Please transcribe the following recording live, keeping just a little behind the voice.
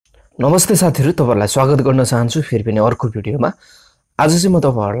नमस्ते साथीहरु, तपाईहरुलाई स्वागत गर्न चाहन्छु फेरि पनि अर्को भिडियोमा। आज चाहिँ म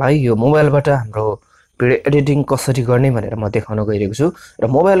तपाईहरुलाई यो मोबाइलबाट हाम्रो भिडियो एडिटिङ कसरी गर्ने भनेर म देखाउन गइरहेको छु र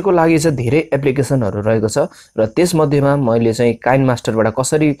मोबाइलको लागि चाहिँ धेरै एप्लिकेसनहरु रहेको छ र त्यसमध्येमा मैले चाहिँ काइनमास्टरबाट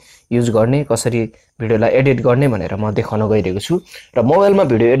कसरी युज गर्ने, कसरी भिडियोलाई एडिट गर्ने भनेर म देखाउन गइरहेको छु र मोबाइलमा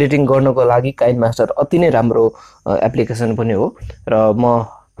भिडियो एडिटिङ गर्नको लागि काइनमास्टर अति नै राम्रो एप्लिकेसन पनि हो र म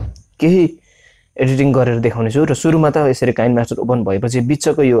केही एडिटिङ गरेर देखाउने छु र सुरुमा त यसरी काइनमास्टर ओपन भएपछि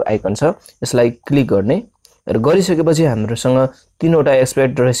बिचको यो आइकन छ, यसलाई क्लिक गर्ने र गरिसकेपछि हामीसँग तीनवटा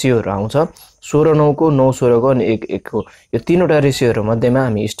एस्पेक्ट रेशियोहरु आउँछ। 16:9 को 9:16 को अनि 1:1 को यो तीनवटा रेशियोहरु मध्येमा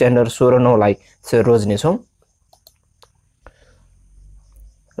हामी स्ट्यान्डर्ड 16:9 लाई चाहिँ रोज्ने छौं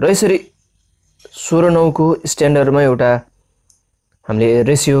र यसरी 16:9 को स्ट्यान्डर्डमा एउटा हामीले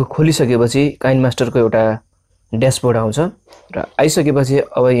रेशियो खोलिसकेपछि काइनमास्टरको एउटा ड्याशबोर्ड आउँछ र आइसकेपछि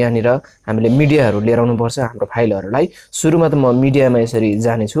अब यहाँनिर हामीले मिडियाहरु लिएर आउनु पर्छ हाम्रो फाइलहरुलाई। सुरुमा त म मिडियामा यसरी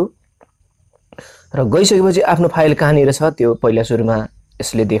जाने छु र गइसकेपछि आफ्नो फाइल कहाँनिर छ त्यो पहिला सुरुमा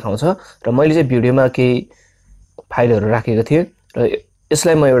यसले देखाउँछ र मैले चाहिँ भिडियोमा केही फाइलहरु राखेको थिए र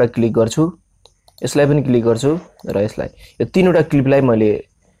यसलाई म एउटा क्लिक गर्छु, यसलाई पनि क्लिक गर्छु र यसलाई यो तीनवटा क्लिपलाई मैले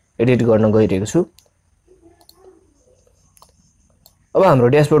एडिट गर्न गइरहेको छु। अब हाम्रो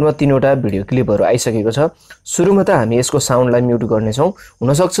ड्याशबोर्डमा तीनवटा भिडियो क्लिपहरु आइसकेको छ। सुरुमा त हामी यसको साउन्डलाई म्युट गर्ने छौं।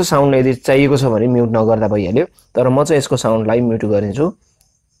 हुन सक्छ साउन्ड यदि चाहिएको छ भने म्युट नगर्दा भइहाल्यो, तर म चाहिँ यसको साउन्डलाई म्युट गर्नेछु।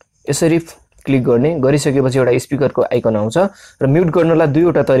 यसरी क्लिक गर्ने गरिसकेपछि एउटा स्पिकरको आइकन आउँछ र म्युट गर्नलाई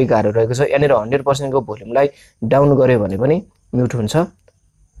दुईवटा तरिकाहरु रहेको छ। यहाँनिर 100% को भोल्युमलाई डाउन गर्यो भने पनि म्युट हुन्छ,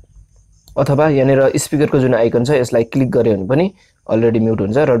 अथवा यहाँनिर स्पिकरको जुन आइकन छ यसलाई क्लिक गर्यो भने पनि अलरेडी म्युट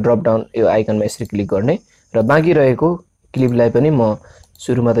हुन्छ र ड्रप डाउन यो आइकनमा यसरी क्लिक गर्ने र बाँकी रहेको क्लिपलाई पनि म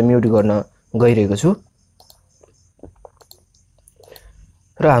सुरुमा त म्युट गर्न गइरहेको छु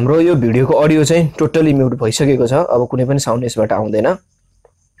र हाम्रो यो भिडियोको अडियो चाहिँ टोटली म्युट भइसकेको छ। अब कुनै पनि साउन्ड यसबाट आउँदैन।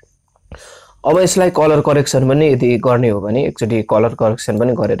 अब यसलाई कलर करेक्सन पनि यदि गर्ने हो भने एकचोटी कलर करेक्सन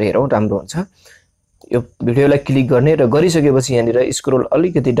पनि गरेर हेरौं, राम्रो हुन्छ। यो भिडियोलाई क्लिक गर्ने र गरिसकेपछि यहाँनिर स्क्रोल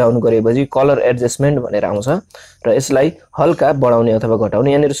अलिकति डाउन गरेपछि कलर एडजस्टमेन्ट भनेर आउँछ र यसलाई हल्का बढाउने अथवा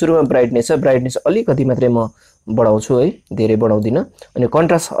घटाउने। यहाँनिर सुरुमा ब्राइटनेस छ, ब्राइटनेस अलिकति मात्रै म बढाउँछु है, धेरै बढाउँदिन। अनि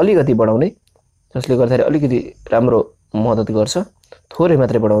कन्ट्रास्ट अलिकति बढाउने, जसले गर्दाखेरि अलिकति राम्रो मद्दत गर्छ। थोरै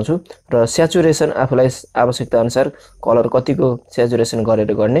मात्रै बढाउँछु र स्याचुरेसन आफुलाई आवश्यकता अनुसार कलर कतिको स्याचुरेसन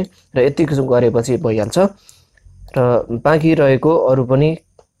गरेर गर्ने र यतिको गरेपछि भइहाल्छ र बाँकी रहेको अरु पनि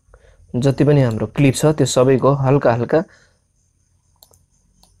जति पनि हाम्रो क्लिप छ त्यो सबैको हल्का हल्का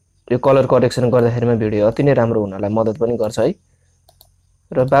यो कलर करेक्सन गर्दाखेरिमा भिडियो अति नै राम्रो हुनलाई मद्दत पनि गर्छ है।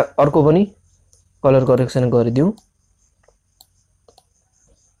 र अर्को पनि कलर करेक्सन गरिदिऊ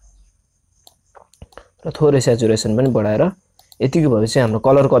र थोरै स्याचुरेसन पनि बढाएर यतिको भएपछि हाम्रो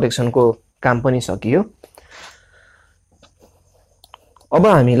कलर करेक्सनको काम पनि सकियो। अब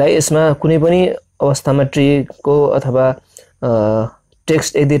हामीलाई यसमा कुनै पनि अवस्थामा ट्रीको अथवा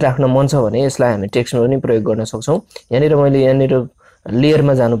टेक्स्ट यदि राख्न मन छ भने यसलाई हामी टेक्स्टमा पनि प्रयोग गर्न सक्छौं। यहाँनिर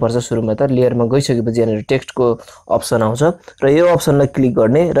लेयरमा जानुपर्छ। सुरुमा त लेयरमा गइसकेपछि यहाँनिर टेक्स्टको अप्सन आउँछ र यो अप्सनलाई क्लिक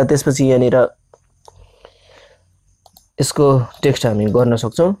गर्ने र त्यसपछि यहाँनिर यसको टेक्स्ट हामी गर्न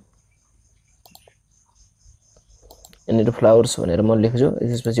सक्छौं। यहाँनिर फ्लावर्स भनेर म लेख्छु,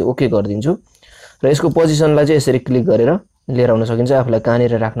 त्यसपछि ओके गर्दिन्छु र यसको पोजिसनलाई चाहिँ यसरी क्लिक गरेर लिएर आउन सकिन्छ आफुलाई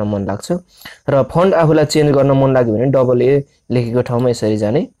कहाँनिर राख्न मन लाग्छ। र फन्ट आफुलाई चेन्ज गर्न मन लाग्यो भने डबल ए लेखेको ठाउँमा यसरी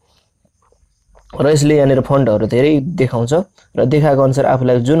जाने र यसले यहाँनिर फन्टहरु धेरै देखाउँछ र देखाएको अनुसार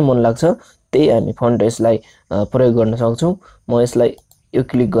आफुलाई जुन मन लाग्छ त्यही हामी फन्ट यसलाई प्रयोग गर्न सक्छौं। म यसलाई यो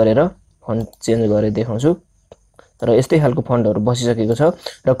क्लिक गरेर फन्ट चेन्ज गरेर देखाउँछु र यस्तै खालको फन्टहरु बसिसकेको छ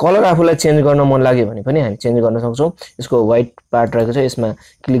र कलर आफुलाई चेन्ज गर्न मन लाग्यो भने पनि हामी चेन्ज गर्न सक्छौं। यसको व्हाइट पार्ट रहेको छ, यसमा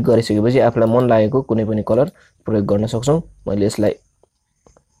क्लिक गरिसकेपछि आफुलाई मन लागेको कुनै पनि कलर प्रयोग गर्न सक्छौं। मैले यसलाई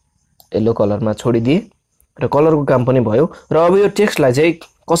येलो कलरमा छोडिदिए र कलरको काम पनि भयो। र अब यो टेक्स्टलाई चाहिँ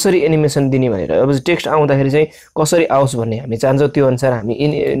कसरी एनिमेसन दिने भनेर अब टेक्स्ट आउँदाखेरि चाहिँ कसरी आओस् भन्ने हामी चाहन्छौं, त्यो अनुसार हामी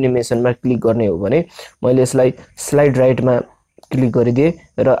इन एनिमेसनमा क्लिक गर्ने हो भने मैले यसलाई स्लाइड राइटमा क्लिक गरिदिए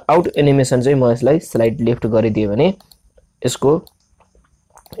र आउट एनिमेसन चाहिँ म यसलाई स्लाइड लेफ्ट गरिदिए भने यसको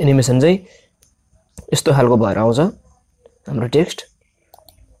एनिमेसन चाहिँ यस्तो खालको भएर आउँछ हाम्रो टेक्स्ट।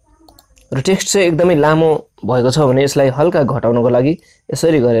 र टेक्स्ट चाहिँ एकदमै लामो भएको छ भने यसलाई हल्का घटाउनको लागि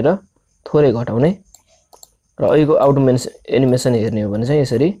यसरी गरेर थोरै घटाउने र अहिलेको आउट एनिमेसन हेर्ने हो भने चाहिँ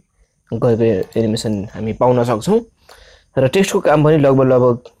यसरी गएको एनिमेसन हामी पाउन सक्छौं र टेक्स्टको काम पनि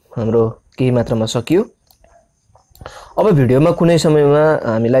लगभग हाम्रो केही मात्रामा सकियो। अब भिडियोमा कुनै समयमा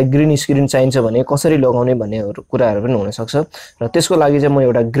हामीलाई ग्रीन स्क्रिन चाहिन्छ भने कसरी लगाउने भन्ने कुराहरु पनि हुन सक्छ र त्यसको लागि चाहिँ म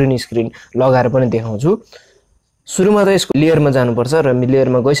एउटा ग्रीन स्क्रिन लगाएर पनि देखाउँछु। सुरुमा त यसको लेयरमा जानुपर्छ र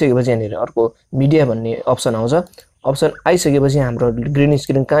लेयरमा गइसकेपछि यहाँनिर अर्को मिडिया भन्ने अप्सन आउँछ। अप्सन आइसकेपछि हाम्रो ग्रीन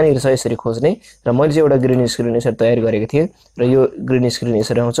स्क्रिन कहाँनिर छ यसरी खोज्ने र मैले चाहिँ एउटा ग्रीन स्क्रिन यसरी तयार गरेको थिएँ र यो ग्रीन स्क्रिन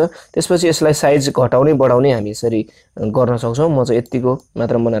यसरी आउँछ। त्यसपछि यसलाई साइज घटाउने बढाउने हामी यसरी गर्न सक्छौँ। म चाहिँ यतिको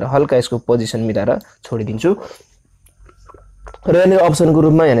मात्र बनाएर हल्का यसको पोजिसन मिलाएर छोडिदिन्छु र यहाँनिर अप्सनको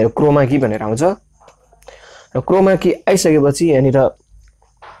रूपमा यहाँनिर क्रोमा की भनेर आउँछ र क्रोमा की आइसकेपछि यहाँनिर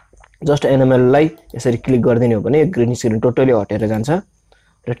जस्ट एनिमललाई यसरी क्लिक गरिदिने हो भने ग्रीन स्क्रिन टोटली हटेर जान्छ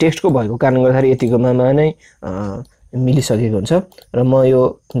र टेक्स्टको भएको कारणले गर्दाखेरि यतिकोमा नै मिलिसकेको हुन्छ र म यो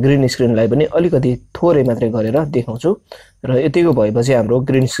ग्रीन स्क्रिनलाई पनि अलिकति थोरै मात्रै गरेर देखाउँछु र यतिको भएपछि हाम्रो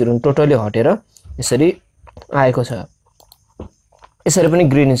ग्रीन स्क्रिन टोटली हटेर यसरी आएको छ। यसरी पनि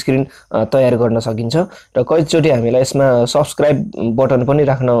ग्रीन स्क्रिन तयार गर्न सकिन्छ र कहिलेचोटि हामीलाई यसमा सब्स्क्राइब बटन पनि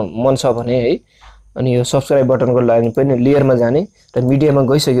राख्न मन छ भने है अनि यो सब्स्क्राइब बटनको लागि पनि लेयरमा जाने र मिडियामा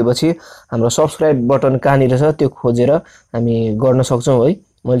गइसकेपछि हाम्रो सब्स्क्राइब बटन कहाँनिर छ त्यो खोजेर हामी गर्न सक्छौँ है।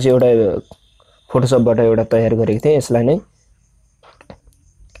 मैले चाहिँ एउटा फोटोसपबाट एउटा तयार गरेको थिएँ। यसलाई नै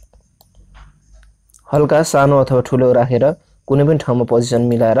हल्का सानो अथवा ठुलो राखेर कुनै पनि ठाउँमा पोजिसन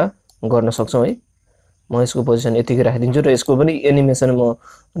मिलाएर गर्न सक्छौँ है। म यसको पोजिसन यतिकै राखिदिन्छु र यसको पनि एनिमेसन म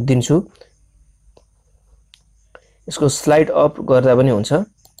दिन्छु। यसको स्लाइड अप गर्दा पनि हुन्छ।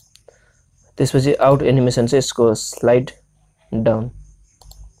 त्यसपछि आउट एनिमेसन चाहिँ यसको स्लाइड डाउन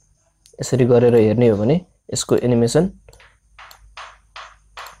यसरी गरेर हेर्ने हो भने यसको एनिमेसन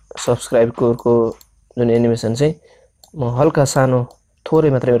सब्स्क्राइबको जुन एनिमेसन चाहिँ म हल्का सानो थोरै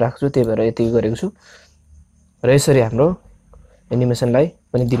मात्रै राख्छु, त्यही भएर यति गरेको छु र यसरी हाम्रो एनिमेसनलाई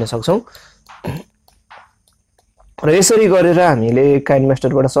पनि दिन सक्छौँ र यसरी गरेर हामीले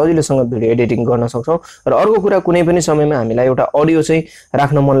काइनमास्टरबाट सजिलोसँग भिडियो एडिटिङ गर्न सक्छौँ। र अर्को कुरा कुनै पनि समयमा हामीलाई एउटा अडियो चाहिँ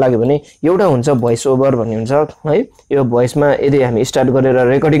राख्न मन लाग्यो भने एउटा हुन्छ भोइस ओभर भन्ने हुन्छ है। यो भोइसमा यदि हामी स्टार्ट गरेर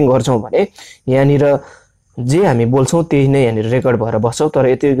रेकर्डिङ गर्छौँ भने यहाँनिर जे हामी बोल्छौँ त्यही नै यहाँनिर रेकर्ड भएर बस्छौँ। तर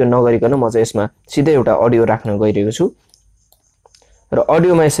यति नगरिकन म चाहिँ यसमा सिधै एउटा अडियो राख्न गइरहेको छु र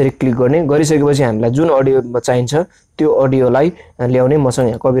अडियोमा यसरी क्लिक गरिसकेपछि हामीलाई जुन अडियो चाहिन्छ त्यो अडियोलाई ल्याउने मसँग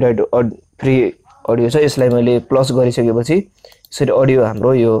यहाँ कपिराइट फ्री अडियो छ। यसलाई मैले प्लस गरिसकेपछि यसरी अडियो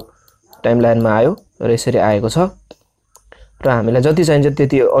हाम्रो यो टाइमलाइनमा आयो र यसरी आएको छ र हामीलाई जति चाहिन्छ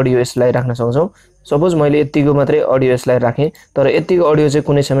त्यति अडियो यसलाई राख्न सक्छौँ। सपोज मैले यतिको मात्रै अडियो यसलाई राखेँ तर यतिको अडियो चाहिँ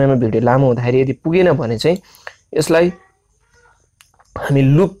कुनै समयमा भिडियो लामो हुँदाखेरि यदि पुगेन भने चाहिँ यसलाई हामी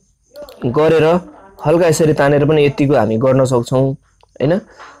लुप गरेर हल्का यसरी तानेर पनि यतिको हामी गर्न सक्छौँ हैन।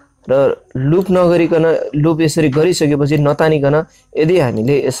 र लुप नगरिकन लुप यसरी गरिसकेपछि नतानिकन यदि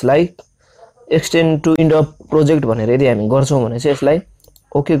हामीले यसलाई extend to end of project भनेर यदि हामी गर्छौँ भने चाहिँ यसलाई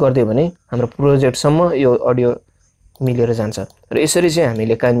ओके गरिदियो भने हाम्रो प्रोजेक्टसम्म यो अडियो मिलेर जान्छ र यसरी चाहिँ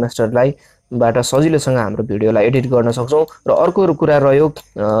हामीले काइनमास्टरलाई बाट सजिलोसँग हाम्रो भिडियोलाई एडिट गर्न सक्छौँ। र अर्को कुरा रह्यो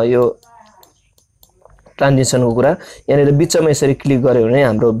यो ट्रान्जिसनको कुरा। यहाँनिर बिचमा यसरी क्लिक गर्यो भने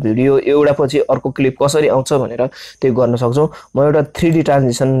हाम्रो भिडियो एउटा पछि अर्को क्लिप कसरी आउँछ भनेर त्यो गर्न सक्छौँ। म एउटा 3D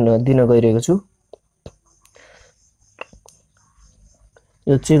ट्रान्जिसन दिन गइरहेको छु।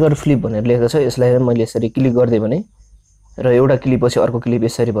 यो चेकर फ्लिप भनेर लेखेको छ, यसलाई मैले यसरी क्लिक गरिदिएँ भने र एउटा क्लिपपछि अर्को क्लिप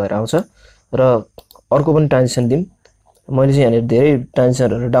यसरी भएर आउँछ र अर्को पनि ट्रान्जिसन दिउँ। मैले चाहिँ यहाँनिर धेरै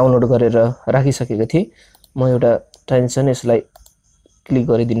ट्रान्जिसनहरू डाउनलोड गरेर राखिसकेको थिएँ। म एउटा ट्रान्जिसन यसलाई क्लिक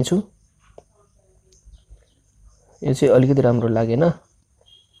गरिदिन्छु। यो चाहिँ अलिकति राम्रो लागेन।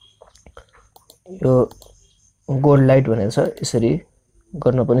 यो गोल्ड लाइट भनेर छ, यसरी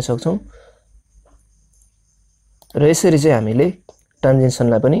गर्न पनि सक्छौँ र यसरी चाहिँ हामीले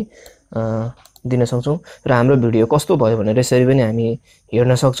ट्रान्जिसनलाई पनि दिन सक्छौँ र हाम्रो भिडियो कस्तो भयो भनेर यसरी पनि हामी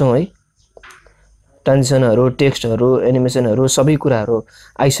हेर्न सक्छौँ है। ट्रान्जिसनहरू, टेक्स्टहरू, एनिमेसनहरू सबै कुराहरू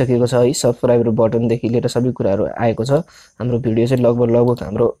आइसकेको छ है। सब्स्क्राइब बटनदेखि लिएर सबै कुराहरू आएको छ। हाम्रो भिडियो चाहिँ लगभग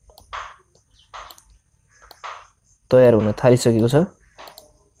हाम्रो तयार हुन थालिसकेको छ।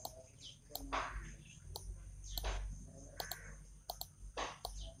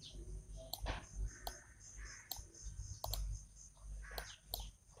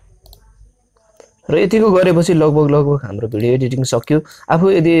 र यतिको गरेपछि लगभग हाम्रो भिडियो एडिटिङ सक्यो। आफू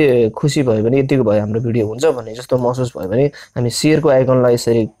यदि खुसी भयो भने यतिको भयो हाम्रो भिडियो हुन्छ भन्ने जस्तो महसुस भयो भने हामी शेयरको आइकनलाई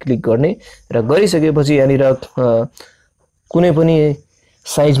यसरी क्लिक गर्ने र गरिसकेपछि यहाँनिर कुनै पनि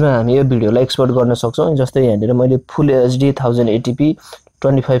साइजमा हामी यो भिडियोलाई एक्सपोर्ट गर्न सक्छौँ। जस्तै यहाँनिर मैले फुल एचडी 1080p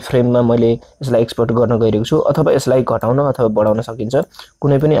 25 फ्रेममा मैले यसलाई एक्सपोर्ट गर्न गइरहेको छु, अथवा यसलाई घटाउन अथवा बढाउन सकिन्छ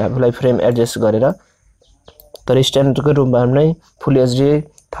कुनै पनि आफूलाई फ्रेम एडजस्ट गरेर। तर स्ट्यान्डर्डको रूपमा नै फुल एचडी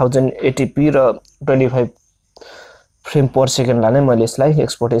 1080p र 25 फ्रेम पर सेकेन्डलाई नै मैले यसलाई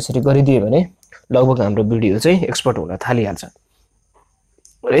एक्सपोर्ट यसरी गरिदिएँ भने लगभग हाम्रो भिडियो चाहिँ एक्सपोर्ट हुन थालिहाल्छ।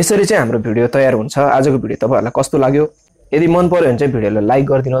 र यसरी चाहिँ हाम्रो भिडियो तयार हुन्छ। आजको भिडियो तपाईहरुलाई कस्तो लाग्यो? यदि मन पर्यो भने चाहिँ भिडियोलाई लाइक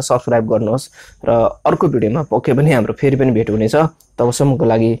गरिदिनुहोस्, सब्स्क्राइब गर्नुहोस् र अर्को भिडियोमा पक्कै पनि हाम्रो फेरि पनि भेट हुनेछ। तबसम्मको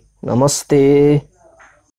लागि नमस्ते।